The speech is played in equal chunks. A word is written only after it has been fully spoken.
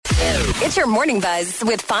It's your Morning Buzz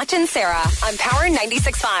with Foch and Sarah on Power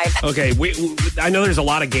 96.5. Okay, I know there's a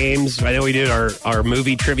lot of games. I know we did our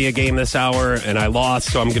movie trivia game this hour, and I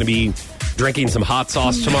lost, so I'm going to be drinking some hot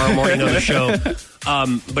sauce tomorrow morning on the show.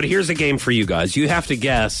 But here's a game for you guys. You have to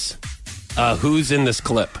guess who's in this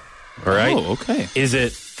clip. All right? Oh, okay. Is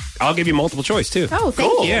it... I'll give you multiple choice, too. Oh,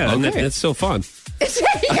 thank you. Yeah, okay. and it's so fun.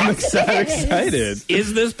 I'm so excited.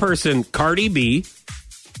 Is this person Cardi B,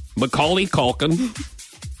 Macaulay Culkin,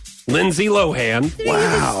 Lindsay Lohan?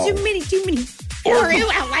 Wow. Too many. Or-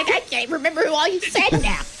 I can't remember who all you said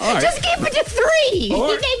now. right. Just keep it to 3. He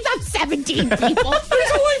named up 17 people.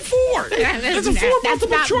 There's only 4. It's a 4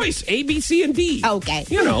 multiple choice. A, B, C, and D. Okay.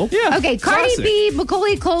 You know. Yeah. Okay, Cardi Classic. B,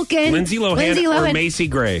 Macaulay Culkin, Lindsay Lohan or Macy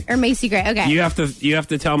Gray. Or Macy Gray. Okay. You have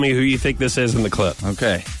to tell me who you think this is in the clip.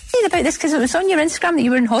 Okay. About this because it was on your Instagram that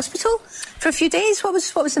you were in hospital for a few days. What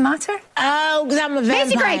was the matter? Oh, because I'm a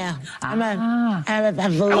Macy Gray. vampire. I'm a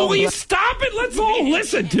Oh, will you stop it? Let's all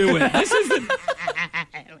listen to it. This is the...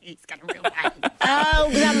 He's got a real one. Oh,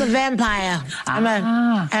 because I'm a vampire.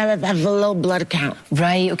 I have a low blood count.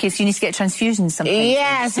 Right. Okay. So you need to get transfusions sometimes.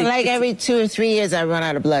 Yeah, so like every 2 or 3 years I run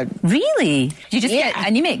out of blood. Really? You just Yeah. get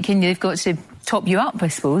anemic and you've got to top you up, I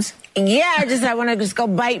suppose. Yeah, I want to just go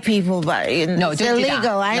bite people, but No, it's don't illegal. do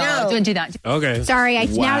that. I know. No, don't do that. Okay. Sorry,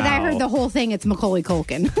 now that I Wow. heard the whole thing, it's Macaulay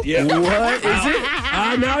Culkin. Yeah. What is it?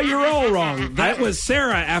 Now you're all wrong. That was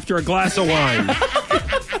Sarah after a glass of wine.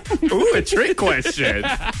 Ooh, a trick question.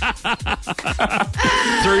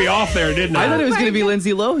 Threw you off there, didn't I? I thought it was going to be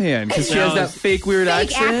Lindsay Lohan because she has that fake weird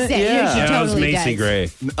Fake accent. Yeah. Yeah, she that was totally Macy does. Gray.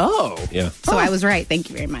 Oh. Yeah. So I was right. Thank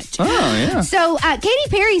you very much. Oh, yeah. So Katy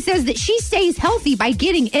Perry says that she stays healthy by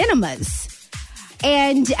getting enemas.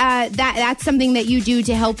 And that's something that you do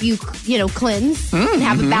to help you, cleanse and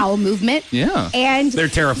have a bowel movement. Yeah. And They're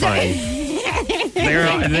terrifying.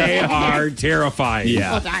 They are terrifying.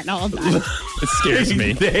 Yeah. Hold on. It scares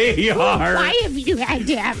me. They are. Why have you had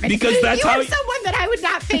to have it? Because that's you how are someone that I would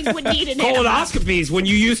not think would need an enema. Colonoscopies, when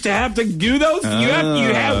you used to have to do those,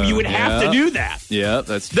 you would have to do that. Yeah,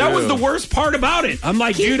 that's true. That was the worst part about it. I'm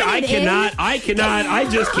like, dude, I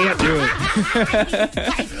just can't do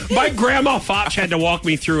it. My grandma Foch had to walk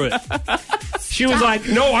me through it. She was like,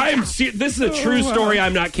 no, this is a true story.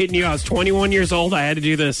 I'm not kidding you. I was 21 years old. I had to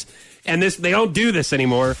do this. And they don't do this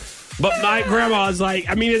anymore. But my grandma was like,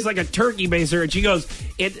 it's like a turkey baster. And she goes,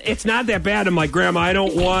 it's not that bad. I'm like, Grandma, I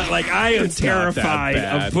don't want, I am terrified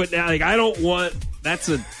of putting that. I don't want, that's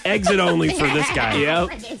an exit only for this guy. Yep.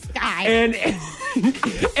 For this guy.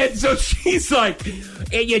 And so she's like,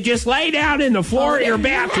 and you just lay down in the floor of your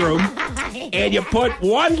bathroom and you put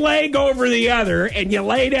one leg over the other and you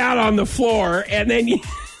lay down on the floor and then you...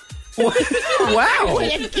 Wow.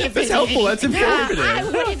 That's helpful. That's informative. I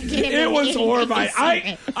wouldn't give It was anything horrifying. to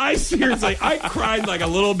see I seriously, I cried like a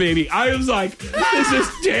little baby. I was like, this is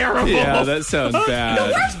terrible. Yeah, that sounds bad.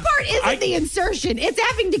 The worst part isn't the insertion. It's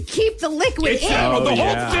having to keep the liquid It's in. terrible. The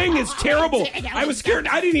yeah. whole thing is terrible. I was scared.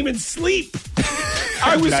 I didn't even sleep.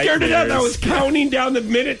 I was scared to death. I was counting down the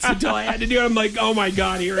minutes until I had to do it. I'm like, oh my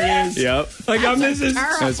God, here it is. Yep. This is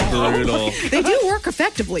That's brutal. They do work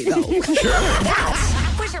effectively, though.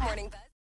 That was your Morning Buzz.